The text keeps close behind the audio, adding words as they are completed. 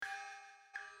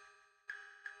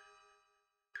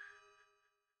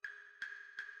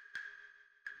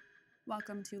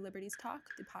Welcome to Liberties Talk,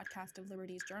 the podcast of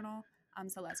Liberties Journal. I'm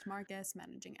Celeste Marcus,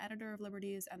 managing editor of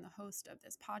Liberties and the host of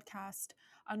this podcast,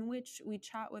 on which we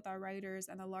chat with our writers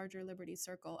and the larger Liberties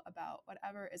circle about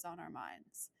whatever is on our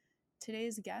minds.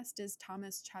 Today's guest is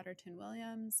Thomas Chatterton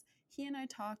Williams. He and I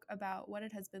talk about what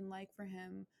it has been like for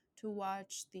him to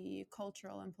watch the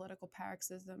cultural and political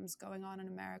paroxysms going on in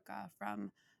America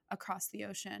from across the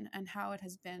ocean and how it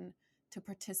has been to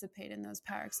participate in those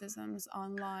paroxysms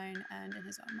online and in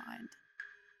his own mind.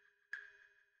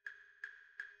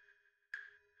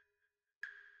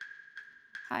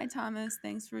 Hi, Thomas.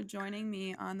 Thanks for joining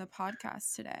me on the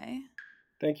podcast today.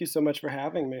 Thank you so much for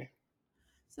having me.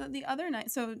 So the other night,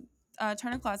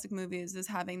 Turner Classic Movies is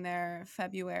having their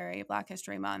February Black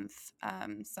History Month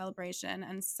celebration,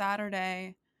 and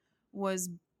Saturday was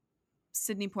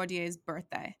Sidney Poitier's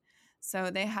birthday.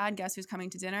 So they had Guess Who's Coming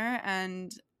to Dinner,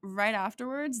 and right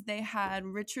afterwards, they had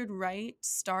Richard Wright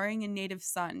starring in Native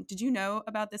Son. Did you know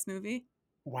about this movie?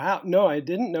 Wow. No, I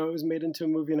didn't know it was made into a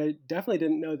movie, and I definitely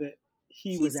didn't know that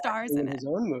he He was stars acting in in it. his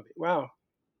own movie. Wow.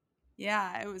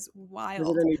 Yeah, it was Was it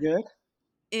wild. any good?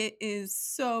 It is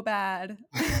so bad.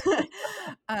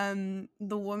 The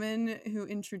woman who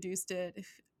introduced it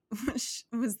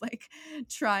was like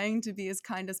trying to be as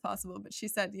kind as possible, but she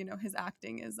said, his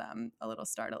acting is a little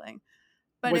startling.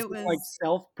 But Was it it like was,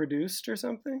 self-produced or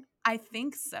something? I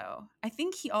think so. I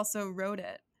think he also wrote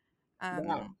it.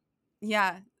 Wow.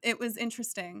 Yeah, it was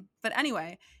interesting. But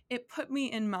anyway, it put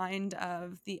me in mind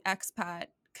of the expat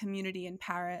community in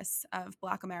Paris of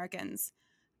Black Americans,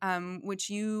 which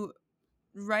you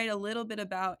write a little bit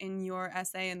about in your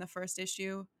essay in the first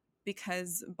issue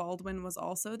because Baldwin was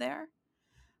also there.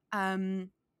 And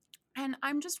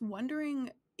I'm just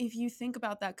wondering if you think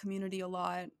about that community a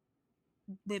lot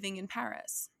living in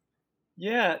Paris.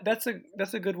 Yeah, that's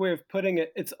a good way of putting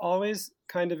it. It's always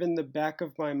kind of in the back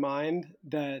of my mind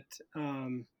that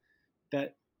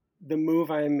that the move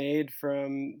I made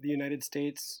from the United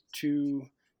States to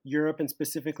Europe and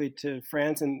specifically to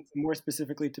France and more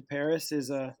specifically to Paris is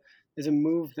a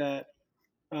move that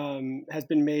has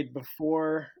been made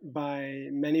before by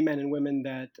many men and women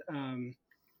that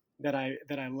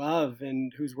I love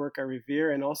and whose work I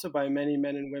revere, and also by many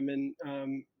men and women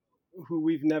who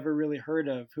we've never really heard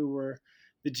of, who were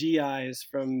the GIs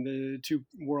from the two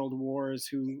world wars,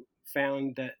 who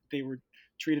found that they were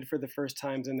treated for the first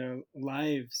times in their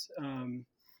lives,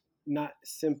 not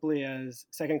simply as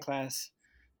second class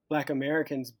Black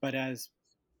Americans, but as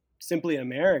simply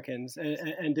Americans,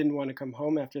 and didn't want to come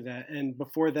home after that. And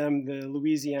before them, the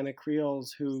Louisiana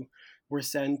Creoles who were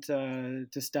sent to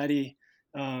study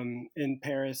in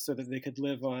Paris so that they could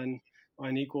live on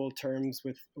equal terms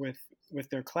with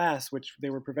their class, which they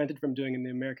were prevented from doing in the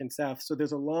American South. So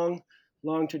there's a long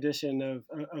tradition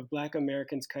of Black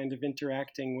Americans kind of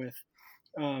interacting with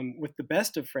the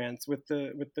best of France, with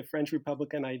the French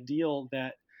Republican ideal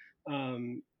that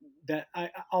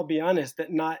I'll be honest,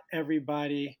 that not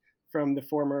everybody from the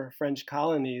former French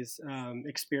colonies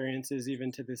experiences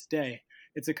even to this day.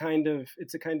 It's a kind of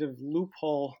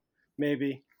loophole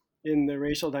maybe in the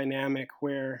racial dynamic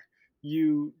where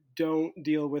you don't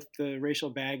deal with the racial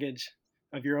baggage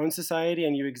of your own society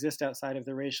and you exist outside of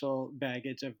the racial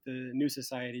baggage of the new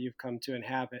society you've come to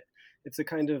inhabit. It's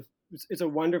a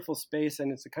wonderful space,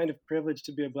 and it's a kind of privilege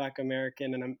to be a Black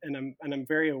American, and I'm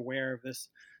very aware of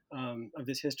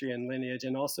this history and lineage,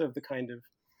 and also of the kind of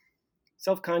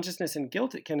self-consciousness and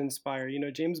guilt it can inspire.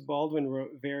 James Baldwin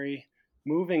wrote very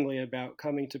movingly about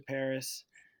coming to Paris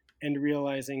and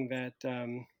realizing that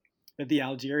the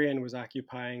Algerian was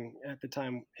occupying at the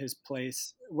time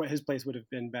what his place would have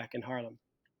been back in Harlem.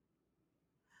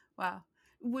 Wow.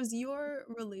 Was your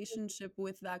relationship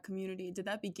with that community, did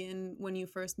that begin when you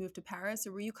first moved to Paris,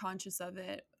 or were you conscious of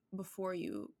it before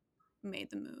you made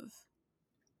the move?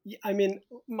 Yeah, I mean,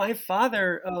 my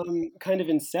father kind of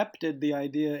incepted the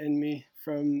idea in me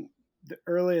from the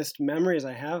earliest memories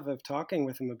I have of talking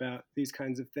with him about these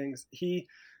kinds of things. He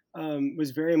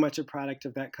was very much a product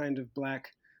of that kind of Black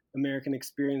American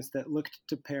experience that looked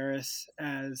to Paris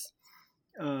as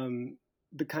um,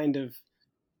 the kind of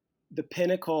the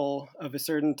pinnacle of a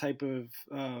certain type of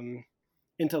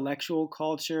intellectual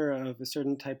culture, of a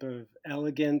certain type of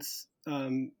elegance,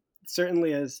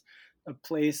 certainly as a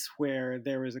place where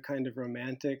there was a kind of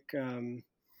romantic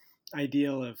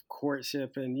ideal of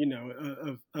courtship and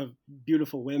of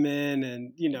beautiful women.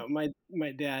 And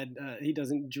my dad, he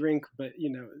doesn't drink, but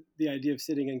the idea of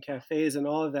sitting in cafes and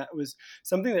all of that was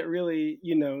something that really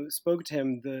spoke to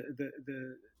him.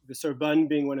 The Sorbonne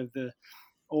being one of the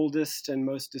oldest and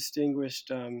most distinguished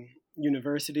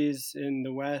universities in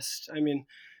the West. I mean,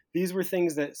 these were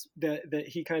things that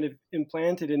he kind of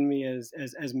implanted in me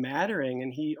as mattering.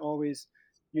 And he always,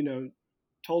 you know,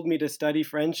 told me to study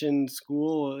French in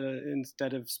school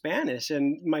instead of Spanish.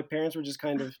 And my parents were just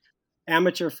kind of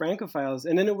amateur Francophiles.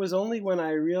 And then it was only when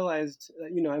I realized,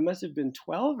 I must have been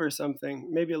 12 or something,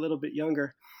 maybe a little bit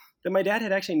younger, that my dad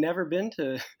had actually never been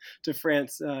to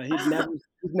France. He'd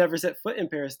never set foot in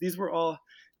Paris. These were all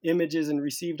images and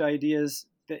received ideas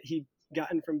that he'd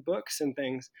gotten from books and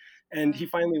things. And he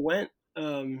finally went.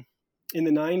 In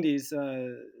the 90s,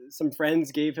 some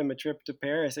friends gave him a trip to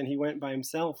Paris, and he went by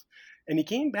himself. And he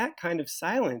came back kind of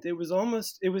silent. It was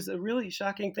a really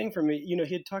shocking thing for me.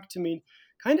 He had talked to me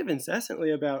kind of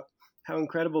incessantly about how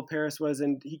incredible Paris was.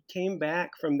 And he came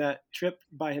back from that trip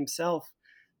by himself,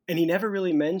 and he never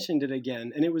really mentioned it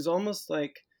again. And it was almost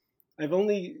like I've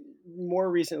only more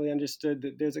recently understood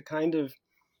that there's a kind of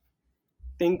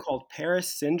thing called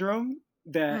Paris syndrome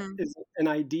that is an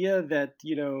idea that,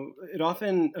 it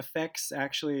often affects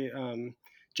actually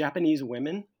Japanese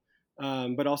women,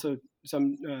 but also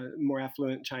some more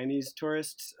affluent Chinese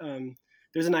tourists.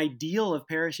 There's an ideal of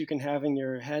Paris you can have in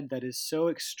your head that is so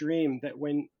extreme that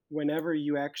whenever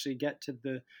you actually get to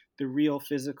the real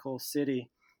physical city,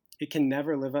 it can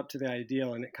never live up to the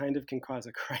ideal, and it kind of can cause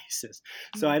a crisis.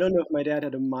 So I don't know if my dad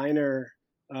had a minor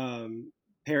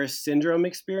Paris syndrome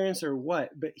experience or what,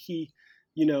 but he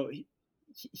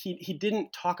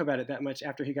didn't talk about it that much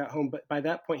after he got home. But by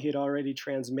that point, he had already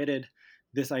transmitted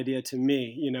this idea to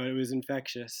me. It was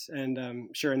infectious. And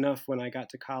sure enough, when I got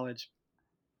to college,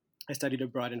 I studied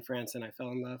abroad in France, and I fell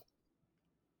in love.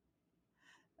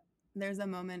 There's a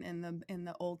moment in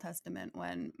the Old Testament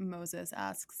when Moses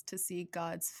asks to see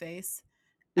God's face,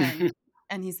 and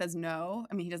and he says no.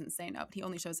 I mean, he doesn't say no, but he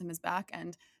only shows him his back.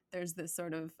 And there's this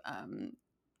sort of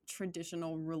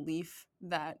traditional relief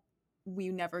that we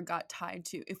never got tied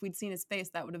to. If we'd seen his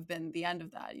face, that would have been the end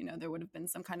of that. There would have been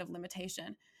some kind of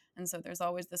limitation. And so there's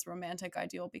always this romantic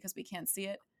ideal because we can't see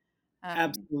it.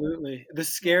 Absolutely. The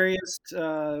scariest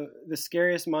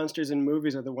monsters in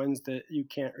movies are the ones that you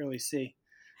can't really see.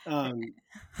 The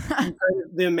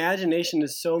imagination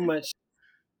is so much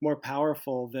more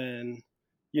powerful than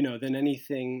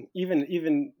anything,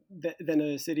 even than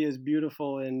a city as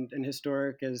beautiful and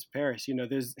historic as Paris.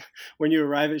 There's when you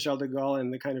arrive at Charles de Gaulle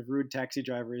and the kind of rude taxi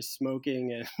driver is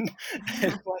smoking and,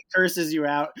 and like curses you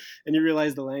out, and you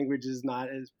realize the language is not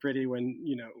as pretty when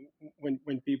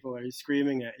people are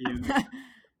screaming at you.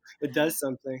 It does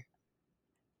something.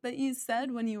 But you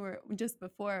said when you were just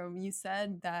before, you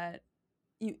said that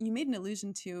you made an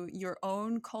allusion to your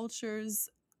own culture's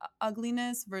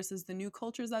ugliness versus the new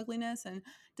culture's ugliness. And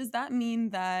does that mean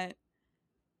that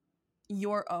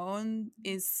your own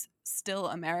is still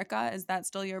America? Is that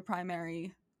still your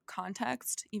primary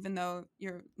context, even though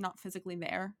you're not physically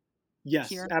there? Yes,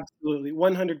 Here? absolutely.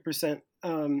 100%.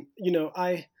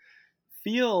 I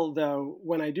feel, though,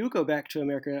 when I do go back to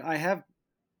America, I have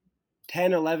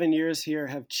 10, 11 years here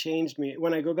have changed me.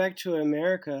 When I go back to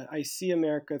America, I see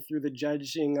America through the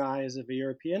judging eyes of a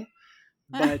European.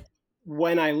 But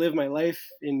when I live my life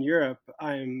in Europe,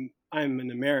 I'm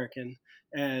an American,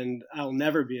 and I'll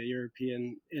never be a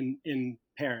European in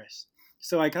Paris.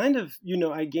 So I kind of,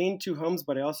 I gained two homes,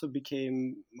 but I also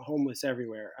became homeless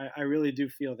everywhere. I really do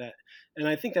feel that. And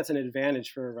I think that's an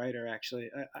advantage for a writer, actually.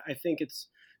 I think it's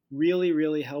really,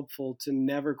 really helpful to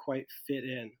never quite fit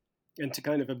in and to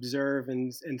kind of observe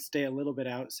and stay a little bit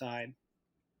outside.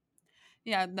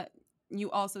 Yeah, you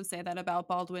also say that about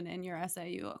Baldwin in your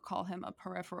essay. You call him a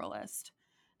peripheralist.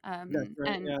 That's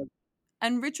right. And Yeah.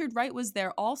 and Richard Wright was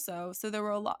there also. So there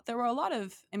were a lot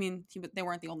of, I mean, they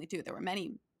weren't the only two. There were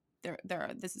many.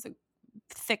 This is a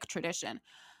thick tradition.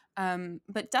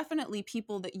 But definitely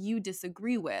people that you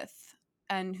disagree with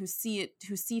and who see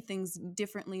things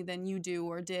differently than you do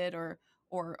or did or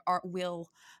will.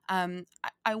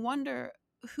 I wonder,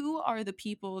 who are the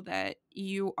people that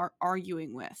you are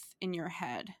arguing with in your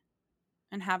head,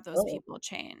 and have those Oh, people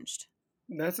changed?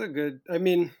 that's a good. I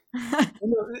mean,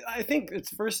 I think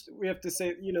it's first we have to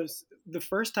say, the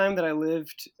first time that I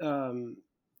lived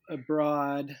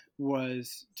abroad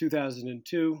was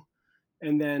 2002,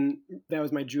 and then that was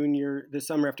the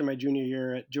summer after my junior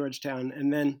year at Georgetown,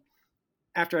 and then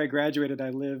after I graduated,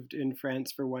 I lived in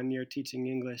France for 1 year teaching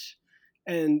English,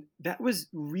 and that was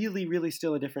really, really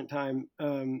still a different time.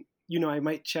 I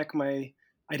might check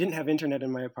I didn't have internet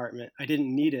in my apartment. I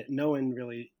didn't need it. No one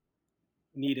really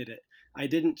needed it. I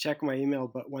didn't check my email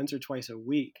but once or twice a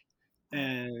week,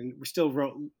 and we still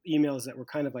wrote emails that were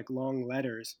kind of like long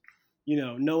letters.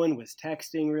 No one was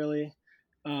texting really.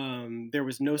 There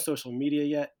was no social media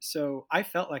yet, so I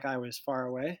felt like I was far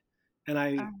away, and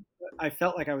I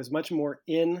felt like I was much more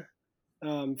in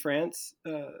France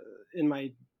in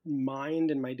my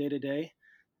mind in my day-to-day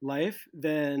life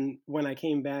than when I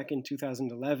came back in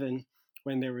 2011,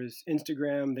 when there was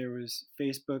Instagram, there was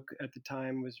Facebook at the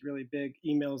time was really big.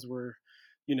 Emails were,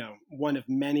 one of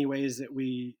many ways that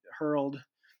we hurled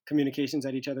communications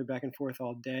at each other back and forth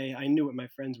all day. I knew what my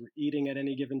friends were eating at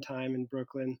any given time in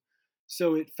Brooklyn.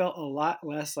 So it felt a lot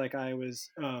less like I was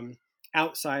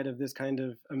outside of this kind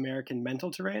of American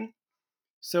mental terrain.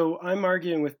 So I'm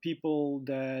arguing with people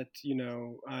that,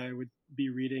 I would be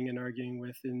reading and arguing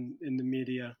with in the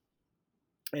media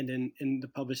and in the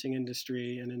publishing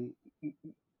industry and in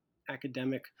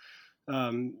academic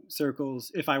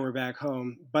circles if I were back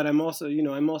home. But I'm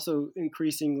also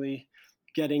increasingly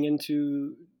getting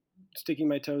into sticking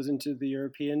my toes into the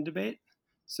European debate.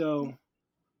 So,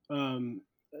 um,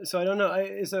 so I don't know.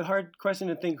 It's a hard question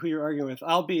to think who you're arguing with.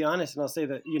 I'll be honest and I'll say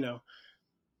that,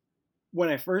 when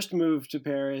I first moved to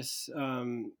Paris,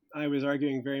 I was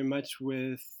arguing very much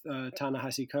with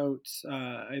Ta-Nehisi Coates.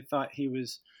 I thought he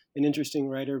was an interesting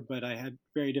writer, but I had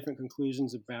very different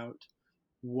conclusions about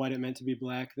what it meant to be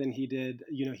Black than he did.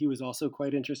 He was also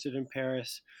quite interested in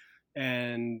Paris,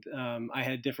 and I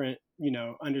had different,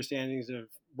 understandings of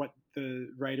what the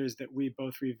writers that we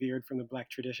both revered from the Black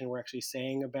tradition were actually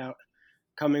saying about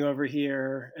coming over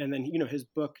here. And then, his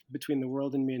book Between the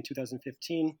World and Me in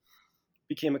 2015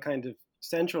 became a kind of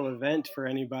central event for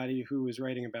anybody who was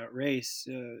writing about race,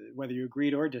 whether you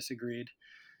agreed or disagreed.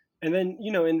 And then,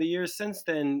 in the years since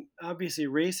then, obviously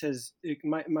race it's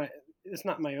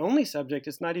not my only subject.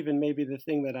 It's not even maybe the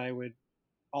thing that I would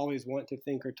always want to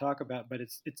think or talk about, but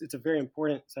it's a very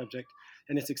important subject,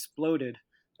 and it's exploded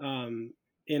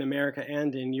in America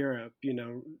and in Europe.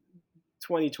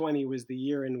 2020 was the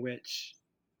year in which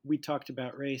we talked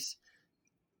about race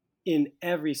in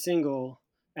every single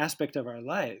aspect of our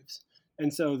lives.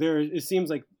 And so it seems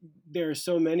like there are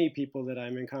so many people that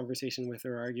I'm in conversation with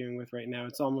or arguing with right now.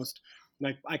 It's almost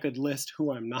like I could list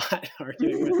who I'm not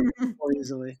arguing with more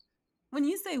easily. When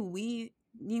you say we,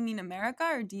 do you mean America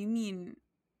or do you mean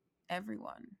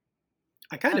everyone?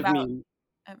 I kind of About mean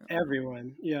everyone.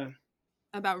 everyone. Yeah.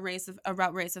 About race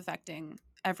affecting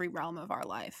every realm of our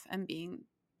life and being,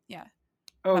 yeah.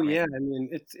 Oh About race. yeah.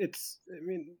 I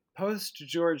mean, post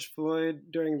George Floyd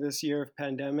during this year of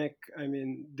pandemic. I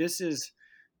mean, this is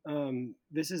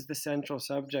the central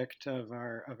subject of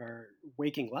our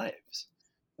waking lives,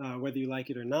 whether you like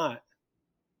it or not.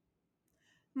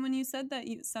 When you said that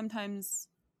sometimes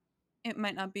it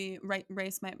might not be right,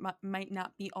 race might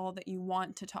not be all that you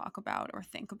want to talk about or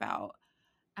think about.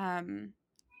 Um,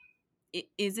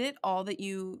 is it all that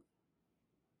you?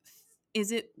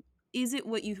 Is it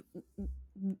what you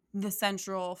the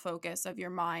central focus of your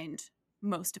mind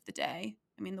most of the day?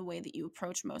 I mean, the way that you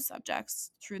approach most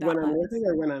subjects through When that I'm lens. working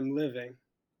or when I'm living.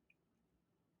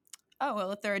 Oh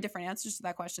well, if there are different answers to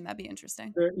that question, that'd be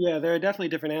interesting. There are definitely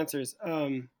different answers.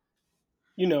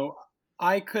 You know,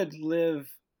 I could live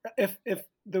if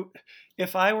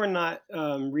if I were not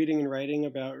reading and writing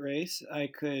about race, I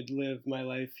could live my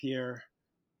life here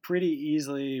pretty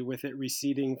easily with it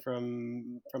receding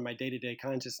from my day to day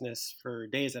consciousness for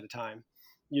days at a time.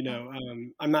 Oh.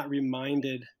 I'm not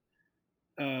reminded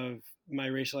of my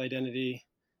racial identity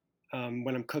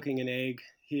when I'm cooking an egg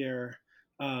here,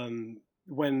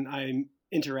 when I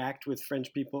interact with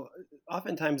French people.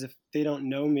 Oftentimes, if they don't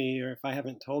know me or if I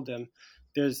haven't told them,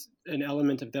 there's an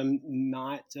element of them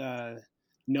not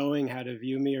knowing how to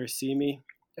view me or see me.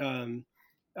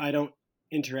 I don't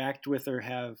interact with or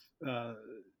have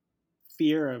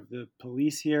fear of the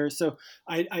police here, so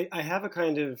I have a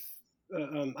kind of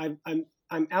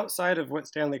I'm outside of what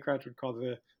Stanley Crouch would call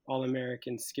the all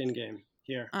American skin game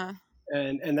here, Uh,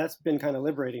 and that's been kind of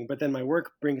liberating. But then my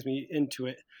work brings me into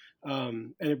it,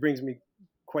 and it brings me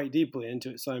quite deeply into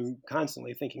it. So I'm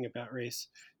constantly thinking about race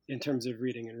in terms of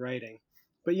reading and writing.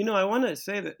 But I want to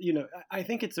say that I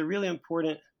think it's a really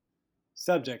important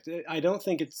subject. I don't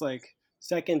think it's like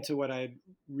second to what I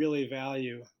really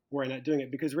value were I not doing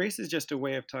it, because race is just a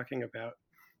way of talking about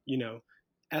you know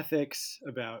ethics,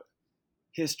 about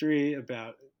history,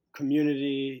 about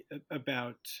community,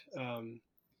 about um,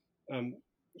 um,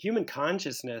 human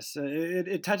consciousness.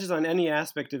 It touches on any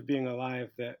aspect of being alive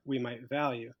that we might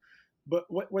value. But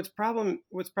what's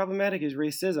problematic is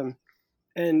racism,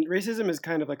 and racism is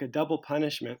kind of like a double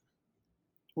punishment,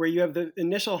 where you have the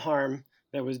initial harm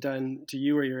that was done to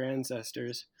you or your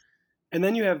ancestors, and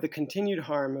then you have the continued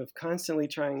harm of constantly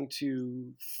trying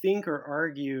to think or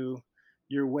argue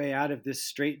your way out of this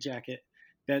straitjacket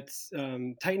that's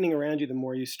tightening around you the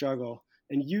more you struggle,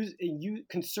 and you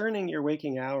concerning your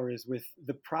waking hours with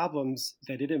the problems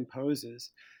that it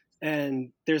imposes.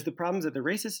 And there's the problems that the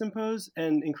racists impose,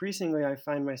 and increasingly I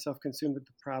find myself consumed with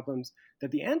the problems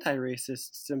that the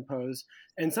anti-racists impose.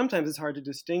 And sometimes it's hard to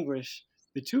distinguish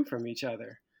the two from each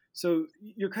other. So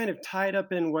you're kind of tied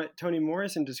up in what Toni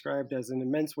Morrison described as an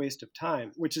immense waste of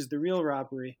time, which is the real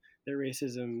robbery that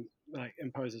racism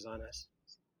imposes on us.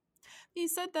 You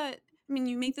said that, I mean,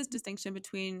 you make this distinction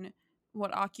between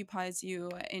what occupies you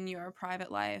in your private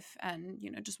life and,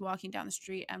 you know, just walking down the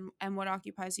street, and what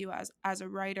occupies you as a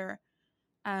writer.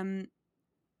 Um,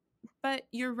 but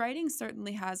your writing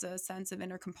certainly has a sense of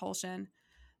inner compulsion.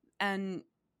 And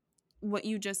what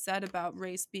you just said about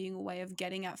race being a way of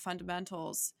getting at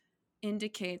fundamentals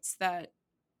indicates that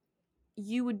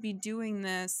you would be doing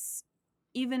this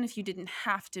even if you didn't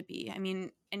have to be. I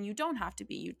mean, and you don't have to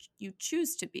be. You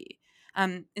choose to be.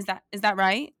 Is that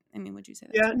right? I mean, would you say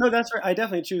that's Yeah, right? no, that's right. I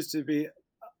definitely choose to be,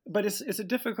 but it's a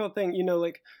difficult thing,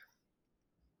 like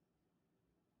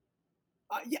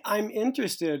I'm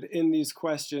interested in these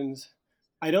questions.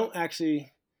 I don't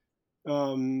actually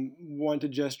want to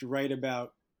just write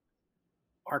about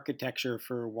architecture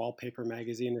for Wallpaper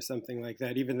magazine or something like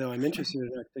that, even though I'm interested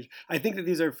in architecture. I think that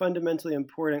these are fundamentally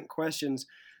important questions,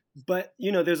 but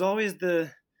there's always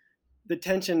the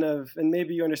tension of, and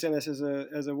maybe you understand this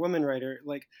as a woman writer,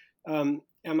 like,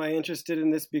 am I interested in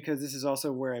this because this is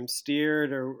also where I'm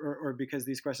steered, or because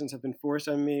these questions have been forced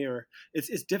on me, or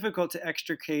it's difficult to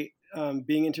extricate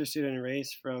being interested in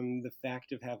race from the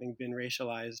fact of having been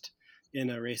racialized in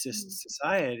a racist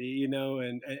society,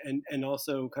 and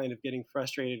also kind of getting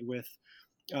frustrated with,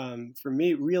 for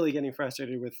me, really getting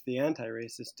frustrated with the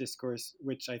anti-racist discourse,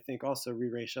 which I think also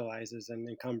re-racializes and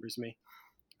encumbers me.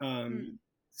 Mm.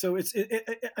 So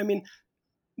I mean,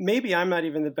 maybe I'm not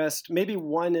even the best, maybe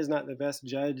one is not the best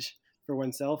judge for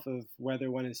oneself of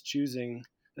whether one is choosing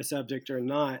a subject or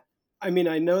not. I mean,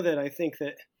 I think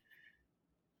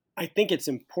it's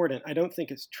important. I don't think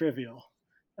it's trivial.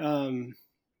 Um,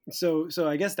 so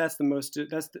I guess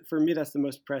for me, that's the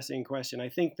most pressing question. I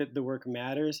think that the work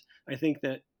matters. I think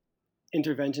that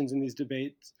interventions in these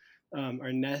debates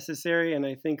are necessary, and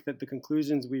I think that the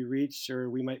conclusions we reach, or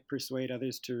we might persuade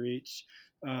others to reach,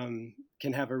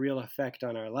 can have a real effect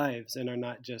on our lives and are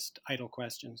not just idle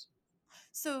questions.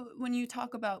 So when you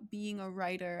talk about being a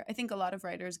writer, I think a lot of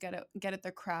writers get at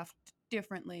their craft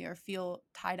differently or feel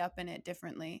tied up in it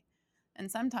differently. And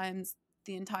sometimes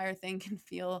the entire thing can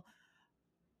feel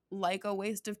like a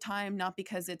waste of time, not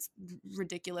because it's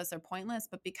ridiculous or pointless,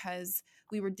 but because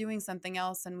we were doing something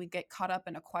else and we get caught up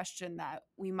in a question that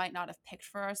we might not have picked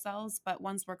for ourselves. But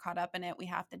once we're caught up in it, we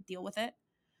have to deal with it.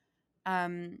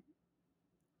 Um,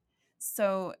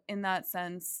 so in that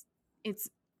sense, it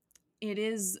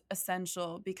is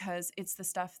essential because it's the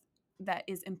stuff that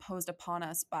is imposed upon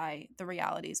us by the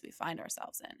realities we find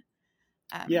ourselves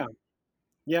in. Yeah,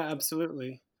 yeah,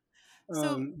 absolutely.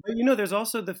 So But there's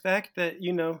also the fact that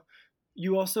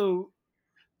you also,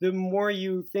 the more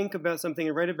you think about something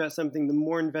and write about something, the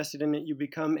more invested in it you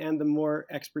become, and the more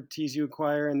expertise you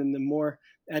acquire, and then the more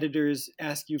editors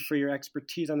ask you for your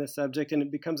expertise on the subject, and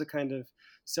it becomes a kind of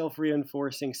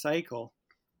self-reinforcing cycle.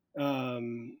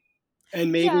 And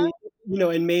yeah,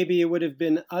 maybe it would have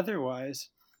been otherwise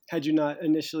had you not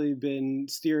initially been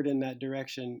steered in that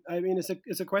direction. I mean,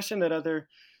 it's a question that other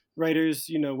writers,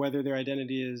 whether their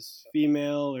identity is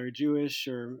female or Jewish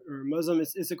or Muslim,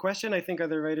 it's a question I think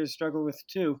other writers struggle with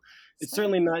too. It's sure,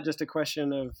 certainly not just a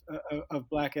question of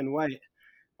black and white,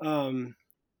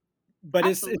 but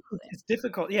absolutely. it's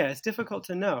difficult. Yeah, it's difficult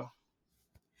to know.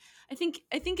 I think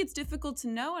it's difficult to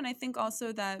know, and I think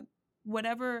also that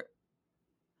whatever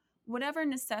whatever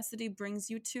necessity brings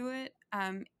you to it,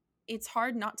 it's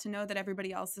hard not to know that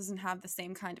everybody else doesn't have the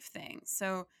same kind of thing.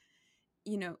 So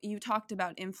you talked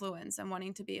about influence and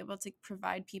wanting to be able to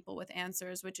provide people with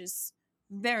answers, which is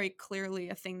very clearly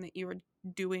a thing that you are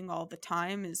doing all the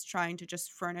time, is trying to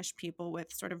just furnish people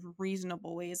with sort of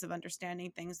reasonable ways of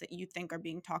understanding things that you think are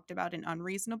being talked about in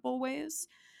unreasonable ways.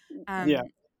 Yeah.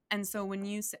 And so when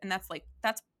you say, and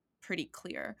that's pretty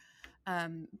clear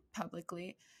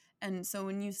publicly. And so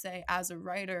when you say as a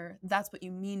writer, that's what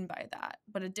you mean by that.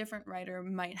 But a different writer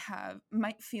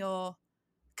might feel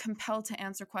compelled to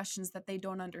answer questions that they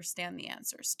don't understand the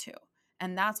answers to.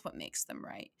 And that's what makes them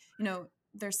right.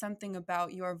 There's something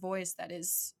about your voice that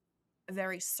is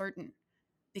very certain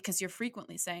because you're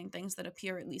frequently saying things that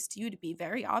appear, at least to you, to be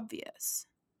very obvious.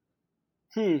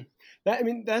 Hmm.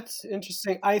 That's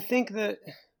interesting. I think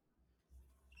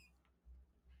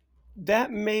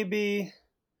that may be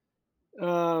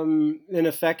an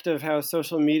effect of how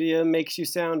social media makes you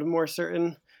sound more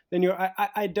certain than you are.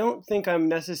 I don't think I'm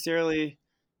necessarily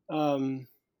um,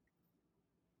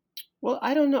 Well,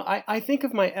 I don't know. I think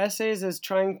of my essays as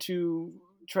trying to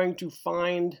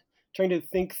find, trying to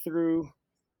think through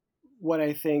what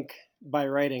I think by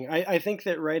writing. I think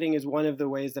that writing is one of the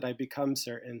ways that I become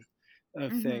certain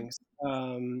of Mm-hmm. things.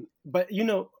 But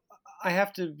I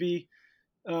have to be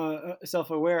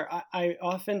self-aware. I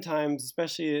oftentimes,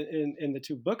 especially in the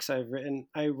two books I've written,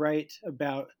 I write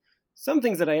about some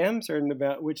things that I am certain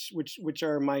about, which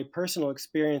are my personal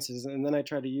experiences, and then I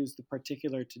try to use the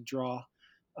particular to draw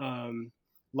um,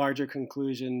 larger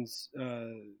conclusions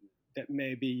that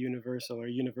may be universal or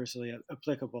universally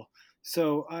applicable.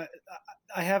 So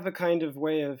I have a kind of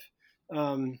way of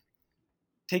um,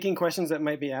 taking questions that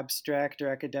might be abstract or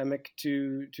academic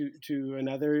to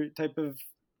another type of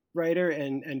writer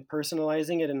and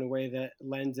personalizing it in a way that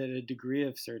lends it a degree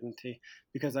of certainty,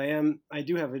 because I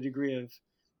do have a degree of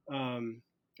um,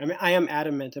 I am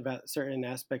adamant about certain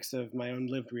aspects of my own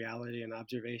lived reality and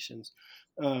observations.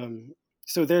 um,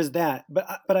 so there's that,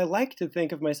 but I like to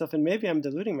think of myself, and maybe I'm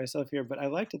deluding myself here, but I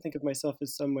like to think of myself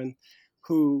as someone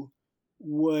who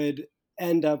would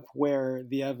end up where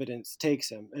the evidence takes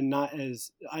him, and not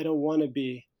as, I don't want to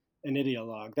be an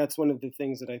ideologue. That's one of the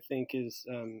things that I think is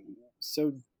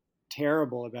so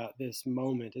terrible about this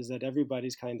moment, is that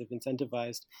everybody's kind of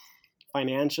incentivized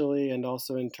financially and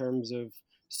also in terms of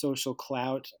social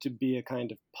clout to be a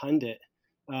kind of pundit,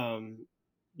 um,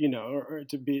 or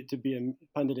to be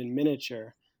a pundit in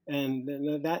miniature, and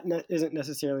that isn't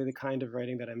necessarily the kind of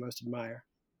writing that I most admire.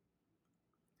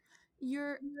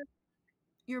 Your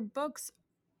your books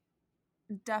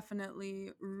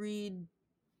definitely read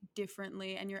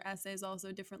differently, and your essays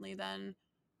also differently than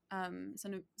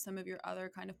some of your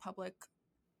other kind of public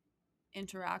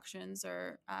interactions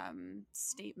or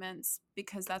statements,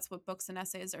 because that's what books and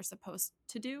essays are supposed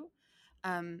to do.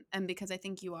 And because I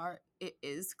think it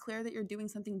is clear that you're doing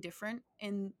something different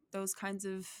in those kinds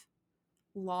of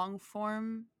long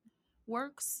form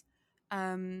works.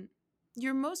 Um,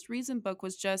 your most recent book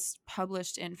was just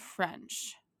published in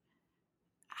French.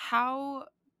 How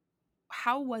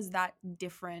how was that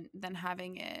different than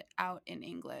having it out in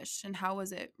English, and how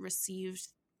was it received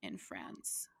in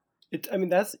France? I mean,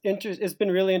 that's interesting. It's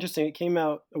been really interesting. It came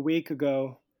out a week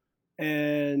ago,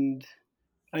 and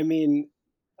I mean,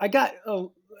 I got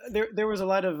there was a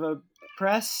lot of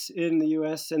press in the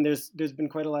U.S., and there's been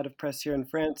quite a lot of press here in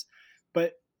France,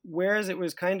 but whereas it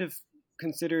was kind of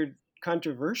considered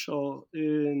controversial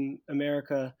in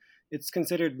America, it's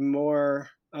considered more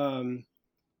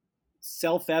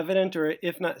self-evident, or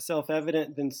if not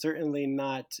self-evident, then certainly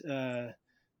not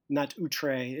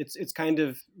outre. It's kind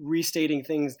of restating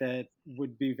things that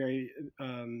would be very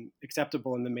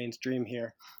acceptable in the mainstream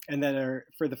here, and that are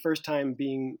for the first time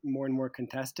being more and more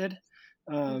contested.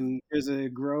 There's a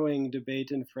growing debate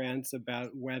in France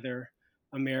about whether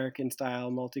American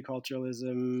style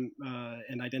multiculturalism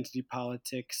and identity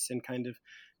politics, and kind of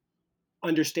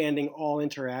understanding all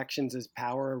interactions as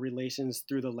power relations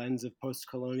through the lens of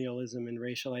post-colonialism and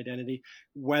racial identity,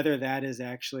 whether that is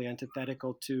actually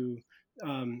antithetical to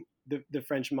the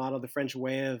French model, the French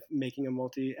way of making a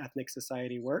multi-ethnic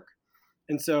society work.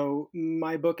 And so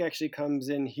my book actually comes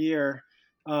in here,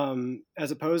 as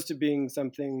opposed to being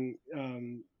something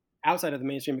outside of the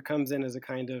mainstream. It comes in as a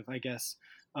kind of, I guess,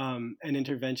 an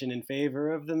intervention in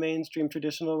favor of the mainstream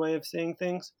traditional way of seeing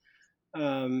things.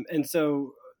 And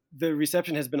so the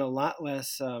reception has been a lot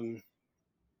less.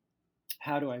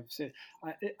 How do I say?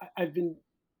 I've been.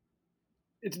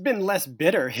 It's been less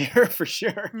bitter here for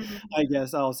sure. Mm-hmm. I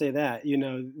guess I'll say that.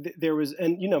 There was,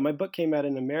 and my book came out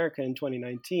in America in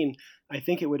 2019. I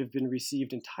think it would have been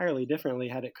received entirely differently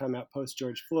had it come out post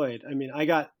George Floyd. I mean, I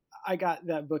got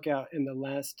that book out in the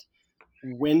last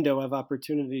window of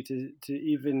opportunity to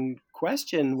even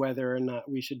question whether or not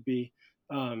we should be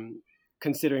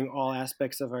considering all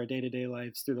aspects of our day to day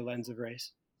lives through the lens of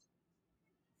race.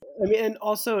 I mean, and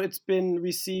also it's been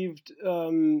received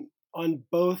on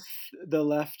both the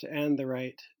left and the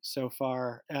right so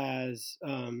far as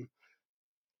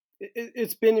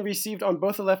it's been received on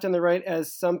both the left and the right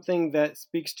as something that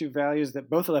speaks to values that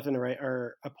both the left and the right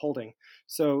are upholding.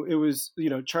 So it was,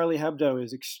 Charlie Hebdo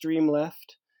is extreme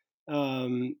left,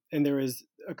 and there was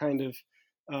a kind of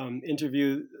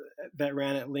interview that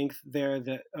ran at length there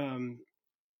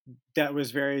that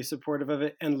was very supportive of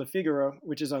it. And Le Figaro,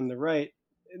 which is on the right,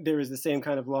 there was the same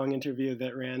kind of long interview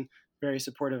that ran very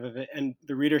supportive of it, and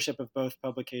the readership of both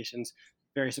publications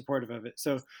very supportive of it.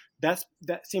 So that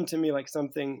seemed to me like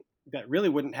something that really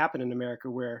wouldn't happen in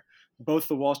America, where both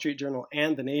the Wall Street Journal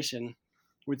and the Nation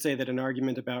would say that an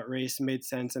argument about race made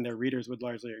sense, and their readers would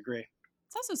largely agree.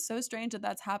 It's also so strange that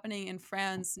that's happening in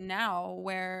France now,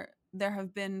 where there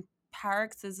have been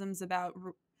paroxysms about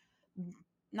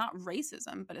not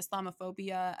racism, but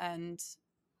Islamophobia and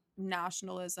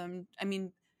nationalism. I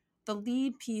mean, the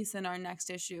lead piece in our next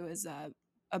issue is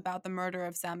about the murder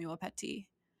of Samuel Paty.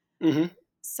 Mm-hmm.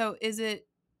 So is it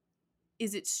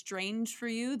strange for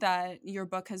you that your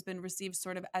book has been received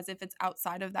sort of as if it's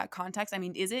outside of that context? I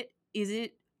mean, is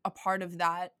it a part of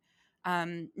that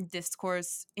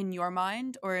discourse in your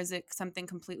mind, or is it something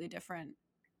completely different?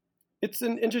 It's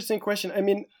an interesting question. I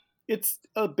mean, it's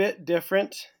a bit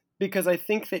different because I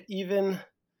think that even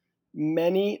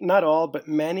many, not all, but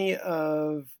many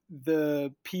of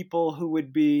the people who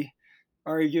would be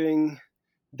arguing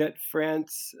that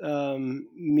France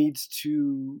needs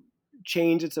to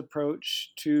change its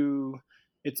approach to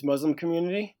its Muslim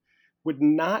community would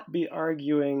not be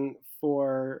arguing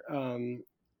for an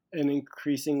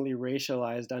increasingly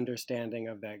racialized understanding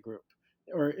of that group.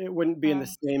 Or it wouldn't be in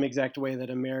the same exact way that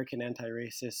American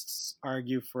anti-racists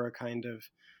argue for a kind of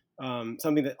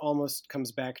something that almost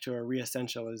comes back to a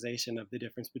reessentialization of the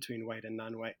difference between white and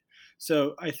non-white.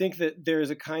 So I think that there's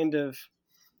a kind of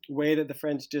way that the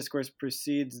French discourse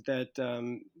proceeds that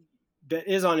that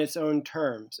is on its own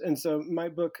terms. And so my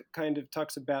book kind of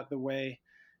talks about the way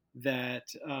that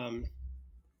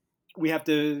we have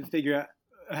to figure out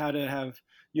how to have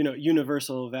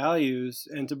universal values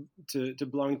and to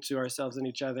belong to ourselves and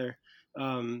each other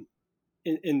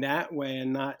in that way,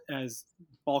 and not as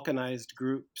balkanized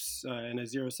groups in a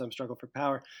zero-sum struggle for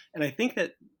power. And I think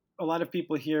that a lot of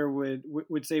people here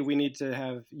would say we need to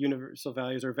have universal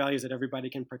values, or values that everybody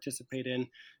can participate in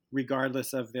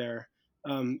regardless of their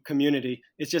community.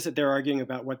 It's just that they're arguing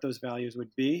about what those values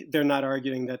would be. They're not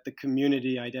arguing that the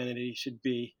community identity should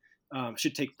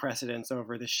take precedence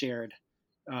over the shared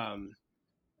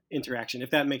interaction,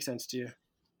 if that makes sense to you.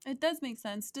 It does make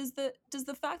sense. Does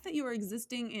the fact that you are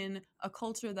existing in a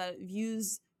culture that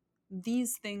views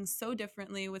these things so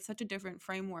differently with such a different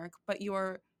framework, but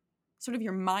your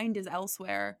mind is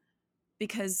elsewhere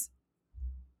because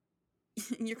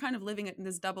you're kind of living in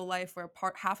this double life where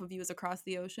half of you is across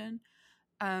the ocean,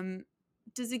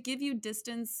 does it give you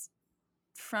distance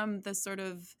from the sort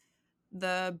of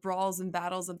the brawls and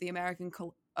battles of the American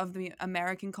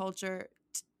culture?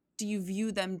 Do you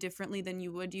view them differently than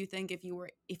you would, do you think, if you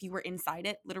were inside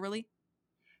it, literally?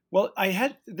 Well, I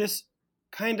had this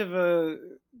kind of a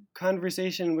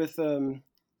conversation with a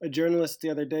journalist the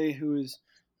other day who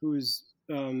was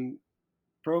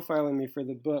profiling me for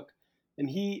the book, and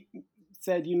he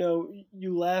said,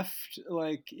 you left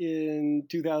like in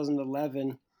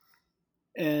 2011,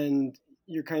 and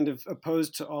you're kind of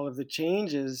opposed to all of the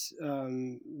changes,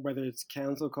 whether it's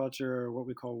cancel culture or what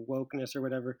we call wokeness or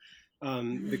whatever,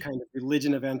 the kind of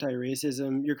religion of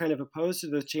anti-racism. You're kind of opposed to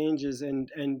those changes,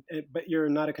 but you're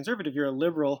not a conservative. You're a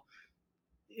liberal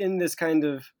in this kind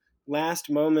of last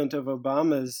moment of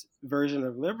Obama's version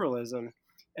of liberalism.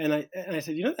 And I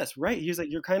said, that's right. He's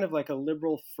like, you're kind of like a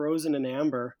liberal frozen in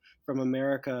amber from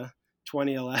America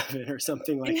 2011 or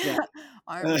something like that.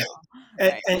 Right.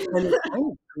 And it kind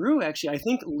of grew, actually. I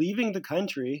think leaving the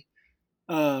country,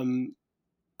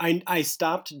 I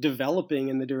stopped developing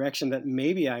in the direction that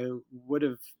maybe I would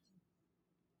have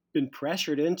been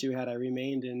pressured into had I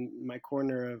remained in my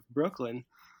corner of Brooklyn.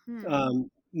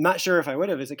 Not sure if I would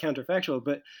have, as a counterfactual,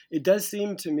 but it does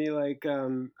seem to me like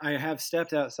I have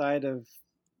stepped outside of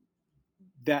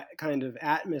that kind of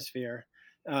atmosphere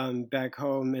back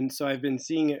home. And so I've been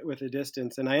seeing it with a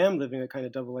distance, and I am living a kind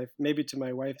of double life, maybe to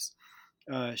my wife's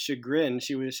chagrin.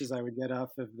 She wishes I would get off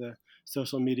of the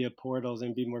social media portals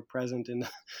and be more present in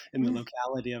the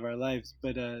locality of our lives.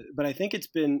 But I think it's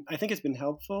been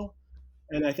helpful,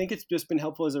 and I think it's just been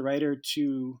helpful as a writer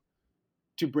to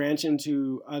branch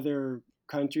into other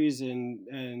countries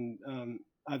and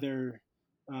other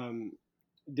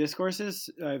discourses.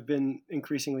 I've been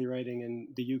increasingly writing in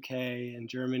the UK and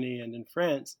Germany and in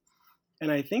France,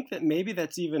 and I think that maybe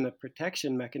that's even a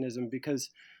protection mechanism, because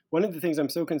one of the things I'm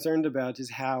so concerned about is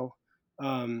how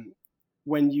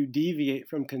when you deviate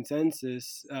from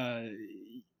consensus,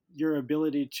 your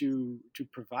ability to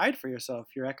provide for yourself,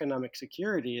 your economic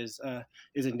security is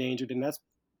endangered, and that's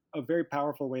a very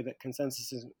powerful way that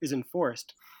consensus is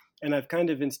enforced. And I've kind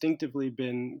of instinctively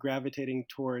been gravitating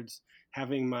towards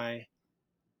having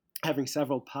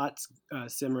several pots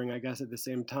simmering, I guess, at the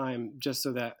same time, just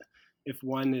so that if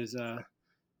one is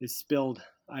spilled,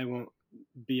 I won't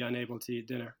be unable to eat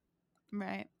dinner.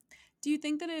 Right. Do you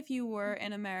think that if you were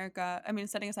in America, I mean,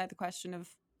 setting aside the question of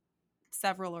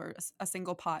several or a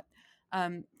single pot,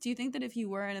 do you think that if you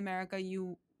were in America,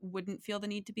 you wouldn't feel the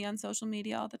need to be on social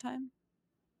media all the time?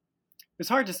 It's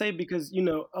hard to say because,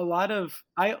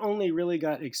 I only really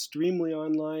got extremely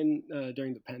online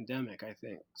during the pandemic, I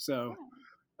think. So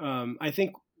I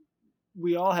think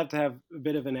we all have to have a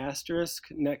bit of an asterisk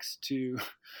next to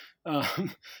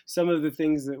some of the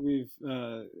things that we've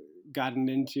gotten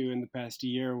into in the past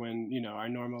year, when our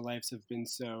normal lives have been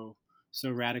so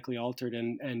radically altered,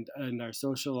 and our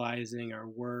socializing, our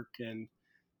work, and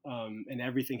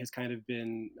everything has kind of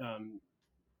been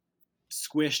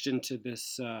squished into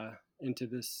this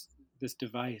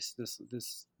device,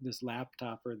 this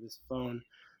laptop or this phone.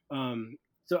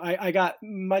 So I got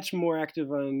much more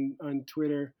active on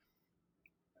Twitter,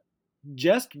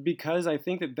 just because I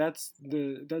think that's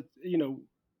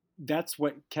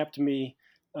what kept me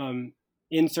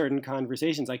in certain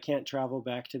conversations. I can't travel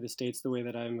back to the States the way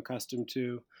that I'm accustomed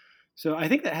to. So I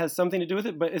think that has something to do with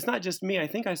it, but it's not just me. I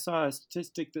think I saw a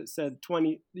statistic that said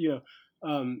 24%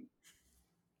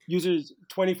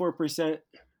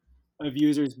 of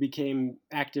users became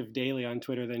active daily on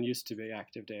Twitter than used to be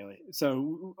active daily.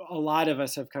 So a lot of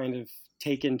us have kind of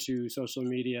taken to social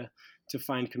media to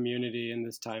find community in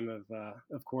this time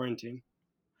of quarantine.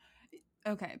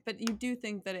 Okay, but you do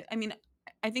think that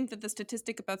I think that the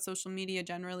statistic about social media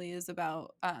generally is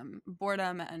about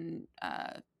boredom and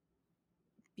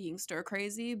being stir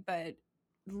crazy, but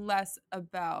less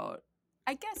about,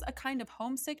 I guess, a kind of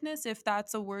homesickness, if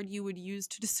that's a word you would use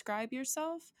to describe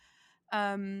yourself.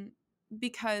 Um,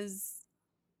 because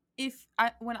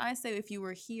when I say if you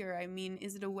were here, I mean,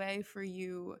 is it a way for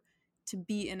you to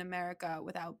be in America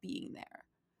without being there?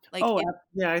 Like, Oh,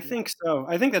 yeah, I think so.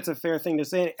 I think that's a fair thing to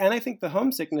say, and I think the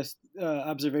homesickness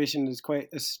observation is quite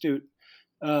astute.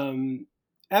 Um,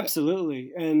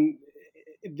 Absolutely, and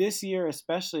this year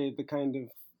especially, the kind of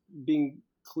being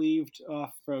cleaved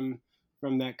off from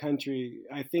that country,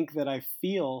 I think that I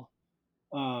feel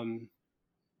um,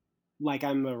 like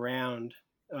I'm around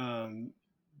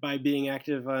by being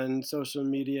active on social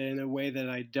media in a way that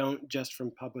I don't just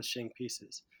from publishing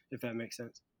pieces, if that makes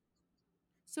sense.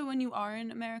 so when you are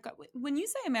in America, when you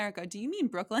say America, do you mean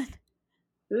Brooklyn?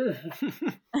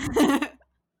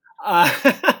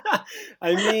 I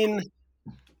mean,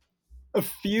 a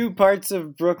few parts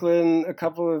of Brooklyn, a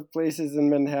couple of places in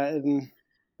Manhattan,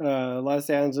 Los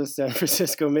Angeles, San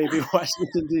Francisco, maybe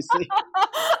Washington D.C.,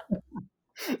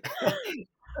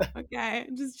 Okay,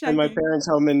 just and my checking. parents'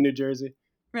 home in New Jersey.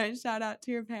 Right, shout out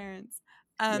to your parents.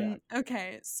 Yeah.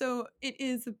 Okay, so it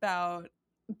is about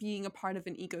being a part of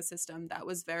an ecosystem that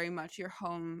was very much your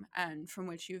home and from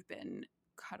which you've been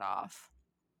cut off.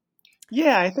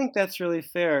 Yeah, I think that's really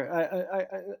fair.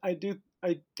 I do.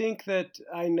 I think that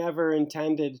I never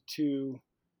intended to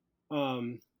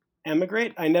um,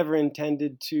 emigrate. I never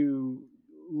intended to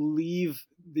leave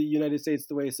the United States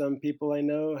the way some people I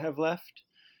know have left.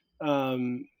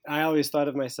 I always thought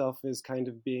of myself as kind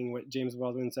of being what James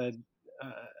Baldwin said.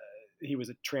 Uh, he was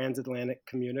a transatlantic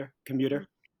commuter,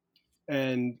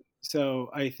 and so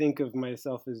I think of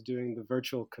myself as doing the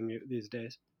virtual commute these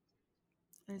days.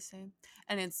 I see.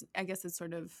 And I guess it's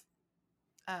sort of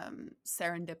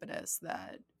serendipitous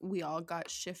that we all got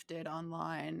shifted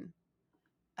online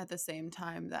at the same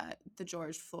time that the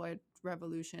George Floyd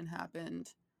revolution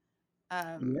happened.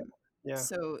 Yeah, Um, yeah.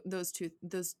 so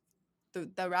the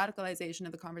radicalization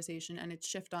of the conversation and its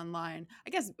shift online, I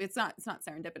guess it's not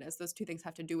serendipitous. Those two things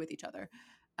have to do with each other.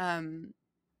 Um,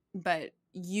 but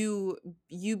you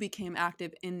became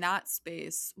active in that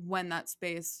space when that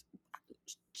space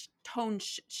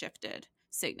shifted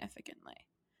significantly.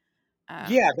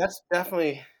 Yeah, Um, that's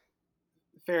definitely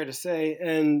fair to say.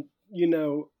 And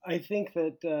I think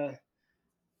that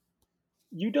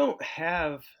you don't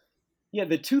have. Yeah,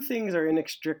 the two things are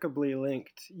inextricably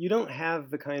linked. You don't have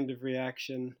the kind of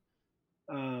reaction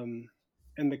um,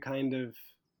 and the kind of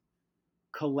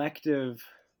collective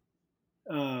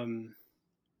um,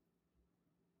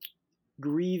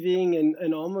 grieving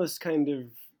and almost kind of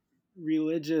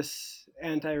religious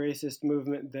anti-racist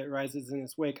movement that rises in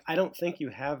its wake. I don't think you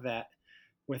have that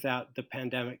without the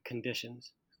pandemic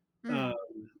conditions. Um, mm,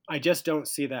 I just don't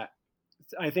see that.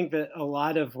 I think that a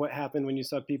lot of what happened when you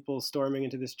saw people storming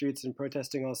into the streets and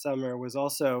protesting all summer was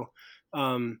also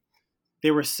um,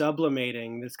 they were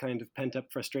sublimating this kind of pent up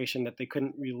frustration that they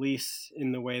couldn't release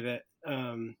in the way that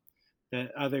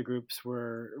other groups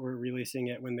were releasing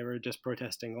it when they were just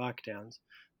protesting lockdowns.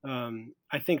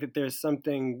 I think that there's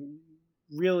something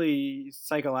really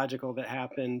psychological that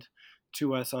happened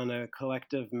to us on a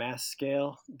collective mass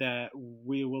scale that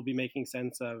we will be making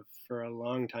sense of for a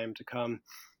long time to come.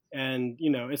 And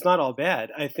it's not all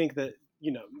bad. I think that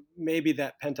maybe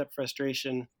that pent up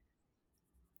frustration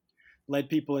led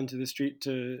people into the street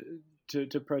to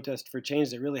protest for change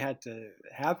that really had to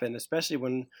happen, especially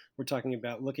when we're talking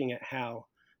about looking at how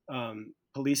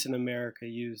police in America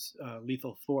use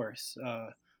lethal force,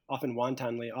 often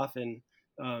wantonly, often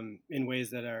in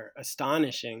ways that are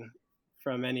astonishing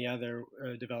from any other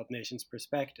developed nation's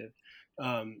perspective.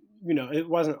 It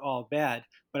wasn't all bad,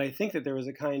 but I think that there was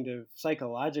a kind of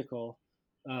psychological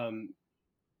um,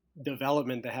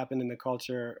 development that happened in the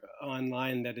culture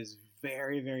online that is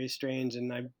very, very strange.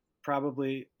 And I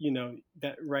probably,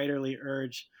 that writerly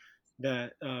urge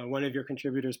that one of your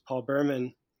contributors, Paul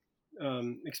Berman,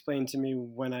 explained to me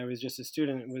when I was just a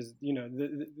student was,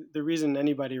 the reason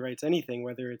anybody writes anything,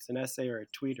 whether it's an essay or a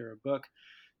tweet or a book,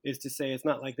 is to say it's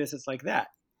not like this, it's like that.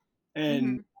 And,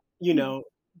 Mm-hmm. you know,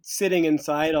 sitting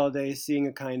inside all day, seeing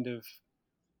a kind of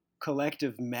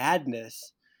collective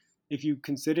madness, if you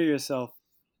consider yourself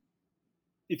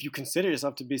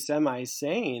to be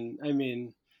semi-sane, I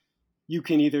mean, you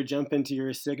can either jump into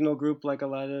your Signal group like a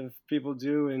lot of people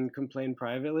do and complain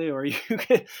privately, or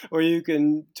you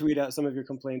can tweet out some of your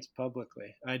complaints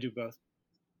publicly. I do both.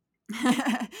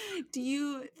 Do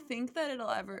you think that it'll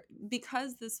ever,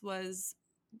 because this was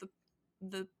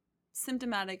the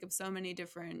symptomatic of so many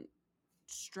different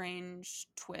strange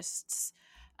twists,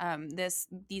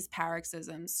 these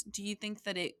paroxysms, do you think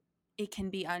that it can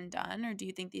be undone, or do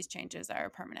you think these changes are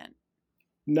permanent?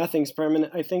 Nothing's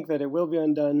permanent. I think that it will be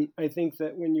undone. I think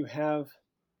that when you have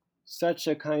such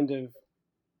a kind of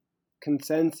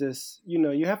consensus,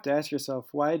 you have to ask yourself,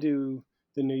 why do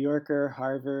the New Yorker,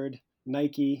 Harvard,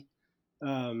 Nike,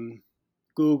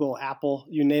 Google, Apple,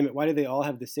 you name it, why do they all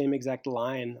have the same exact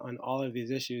line on all of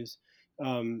these issues?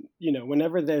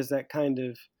 Whenever there's that kind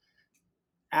of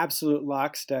absolute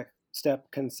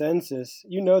lockstep consensus,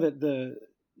 that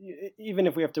even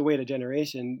if we have to wait a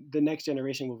generation, the next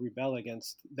generation will rebel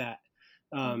against that.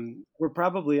 We're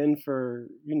probably in for,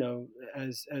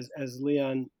 as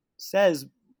Leon says,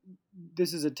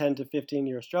 this is a 10 to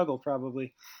 15-year struggle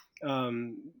probably.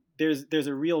 There's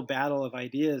a real battle of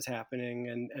ideas happening,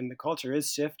 and the culture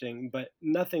is shifting, but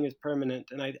nothing is permanent.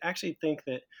 And I actually think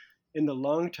that in the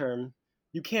long term,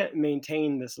 you can't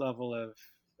maintain this level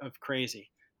of crazy.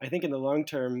 I think in the long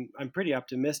term, I'm pretty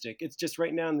optimistic. It's just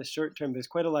right now in the short term, there's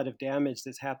quite a lot of damage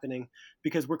that's happening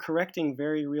because we're correcting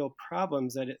very real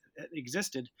problems that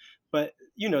existed. But,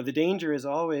 the danger is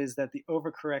always that the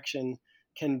overcorrection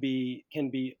can be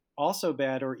also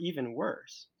bad or even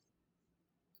worse.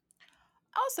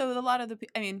 Also, a lot of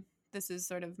I mean, this is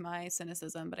sort of my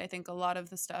cynicism, but I think a lot of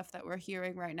the stuff that we're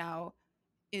hearing right now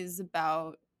is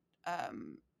about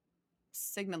um,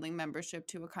 signaling membership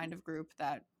to a kind of group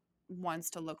that wants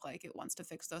to look like it wants to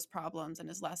fix those problems and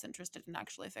is less interested in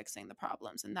actually fixing the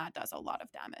problems, and that does a lot of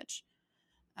damage.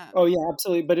 Oh Um, yeah,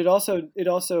 absolutely. But it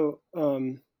also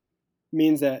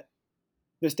means that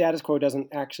the status quo doesn't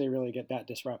actually really get that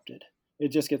disrupted. It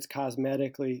just gets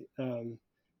cosmetically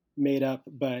made up.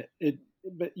 But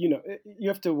you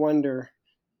have to wonder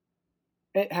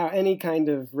how any kind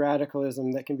of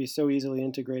radicalism that can be so easily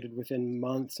integrated within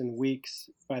months and weeks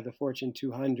by the Fortune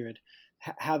 200,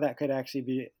 how that could actually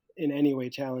be in any way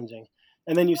challenging.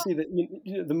 And then you see that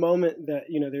the moment that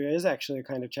there is actually a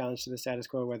kind of challenge to the status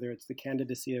quo, whether it's the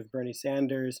candidacy of Bernie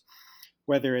Sanders,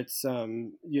 whether it's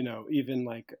even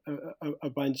like a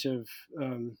bunch of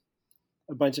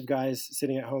guys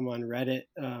sitting at home on Reddit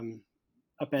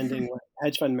upending what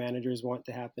hedge fund managers want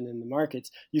to happen in the markets,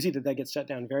 you see that gets shut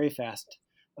down very fast.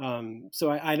 So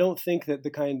I don't think that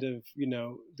the kind of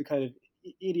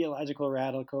ideological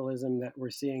radicalism that we're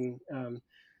seeing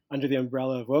under the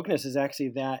umbrella of wokeness is actually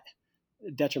that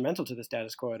detrimental to the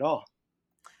status quo at all.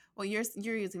 well,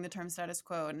 you're using the term status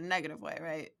quo in a negative way,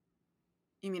 right?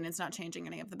 You mean it's not changing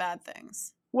any of the bad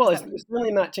things? Well, Is it's, that what it's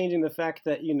really not changing the fact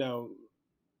that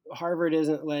Harvard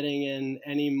isn't letting in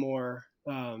any more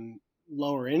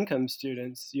lower income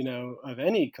students, of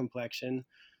any complexion.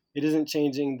 It isn't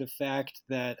changing the fact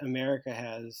that America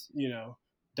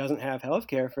doesn't have health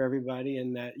care for everybody,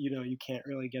 and that, you can't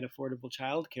really get affordable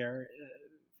childcare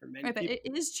for many right, but people.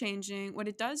 it is changing. What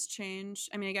it does change,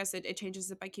 I mean, I guess it changes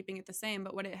it by keeping it the same,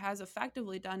 but what it has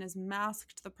effectively done is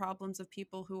masked the problems of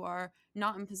people who are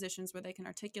not in positions where they can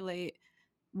articulate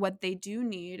what they do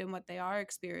need and what they are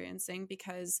experiencing,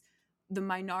 because the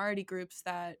minority groups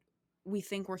that we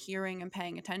think we're hearing and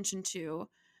paying attention to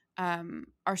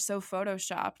are so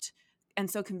photoshopped and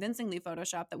so convincingly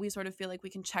photoshopped that we sort of feel like we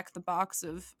can check the box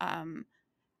of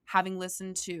having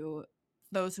listened to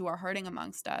those who are hurting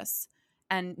amongst us,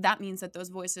 and that means that those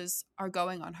voices are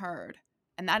going unheard.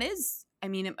 And that is, I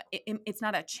mean, it's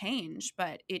not a change,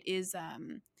 but it is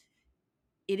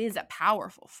a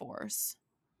powerful force.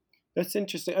 That's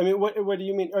interesting. I mean, what do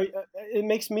you mean? It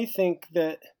makes me think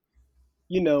that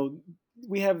you know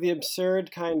we have the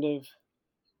absurd kind of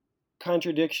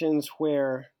contradictions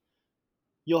where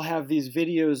you'll have these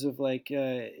videos of like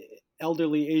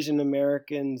elderly Asian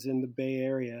Americans in the Bay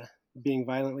Area being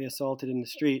violently assaulted in the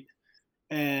street,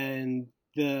 and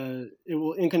it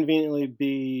will inconveniently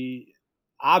be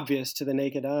obvious to the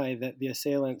naked eye that the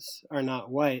assailants are not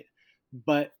white,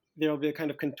 but there will be a kind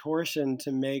of contortion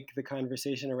to make the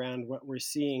conversation around what we're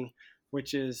seeing,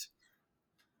 which is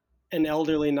an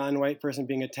elderly non-white person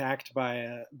being attacked by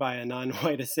a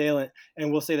non-white assailant,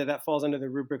 and we'll say that that falls under the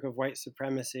rubric of white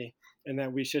supremacy, and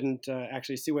that we shouldn't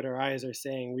actually see what our eyes are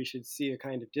saying. We should see a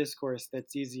kind of discourse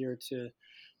that's easier to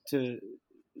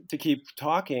to keep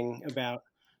talking about.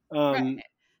 Right.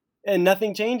 And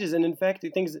nothing changes, and in fact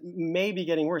things may be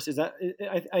getting worse. Is that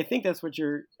I think that's what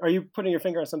are you putting your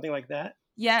finger on something like that?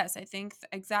 Yes, I think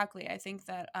exactly. I think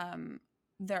that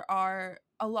there are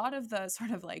a lot of the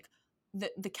sort of like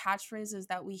the catchphrases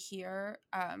that we hear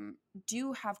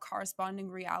do have corresponding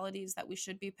realities that we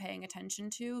should be paying attention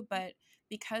to, but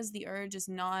because the urge is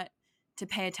not to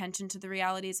pay attention to the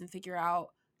realities and figure out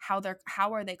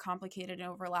how are they complicated and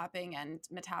overlapping and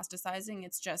metastasizing,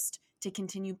 it's just to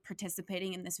continue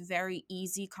participating in this very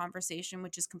easy conversation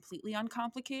which is completely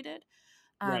uncomplicated.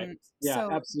 Right. Yeah,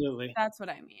 So absolutely. that's what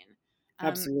I mean. Um,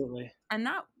 Absolutely. and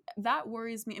that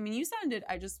worries me. I mean, you sounded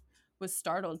I just was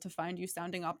startled to find you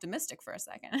sounding optimistic for a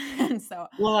second. And so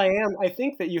Well, I am. I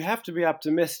think that you have to be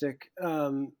optimistic.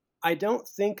 I don't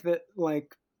think that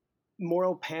like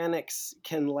moral panics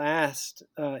can last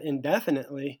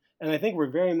indefinitely, and I think we're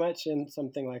very much in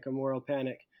something like a moral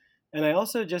panic. And I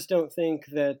also just don't think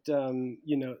that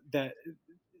that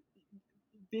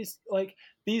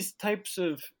these types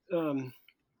of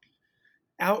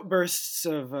outbursts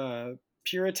of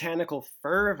puritanical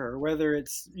fervor, whether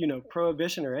it's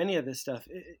prohibition or any of this stuff,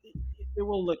 it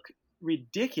will look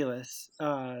ridiculous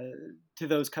to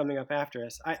those coming up after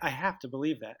us. I have to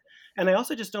believe that, and I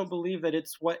also just don't believe that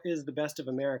it's what is the best of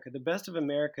America. The best of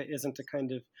America isn't a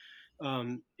kind of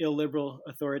illiberal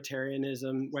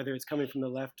authoritarianism, whether it's coming from the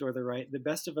left or the right. The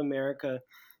best of America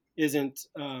isn't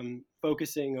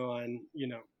focusing on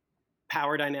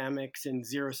power dynamics and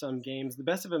zero sum games. The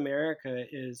best of America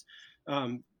is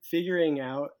figuring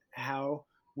out how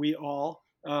we all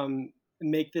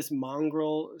make this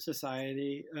mongrel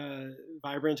society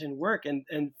vibrant and work.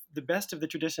 And the best of the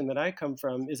tradition that I come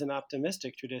from is an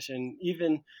optimistic tradition,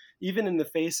 even in the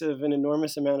face of an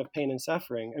enormous amount of pain and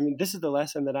suffering. I mean, this is the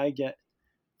lesson that I get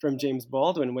from James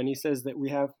Baldwin when he says that we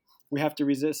have to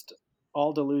resist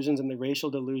all delusions, and the racial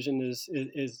delusion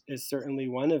is certainly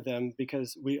one of them,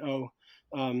 because we owe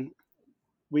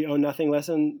nothing less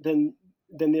than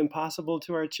the impossible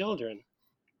to our children.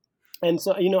 And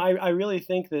so, I really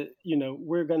think that,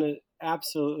 we're going to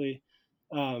absolutely,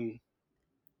 I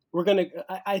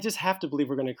just have to believe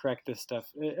we're going to correct this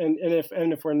stuff. And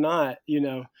if we're not,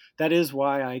 that is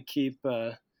why I keep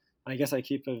a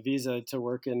visa to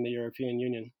work in the European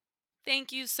Union.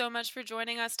 thank you so much for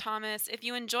joining us, Thomas. If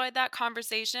you enjoyed that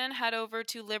conversation, head over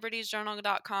to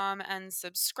libertiesjournal.com and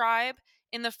subscribe.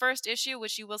 In the first issue,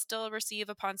 which you will still receive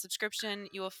upon subscription,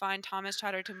 you will find Thomas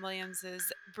Chatterton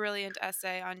Williams's brilliant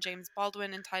essay on James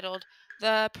Baldwin entitled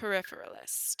The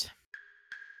Peripheralist.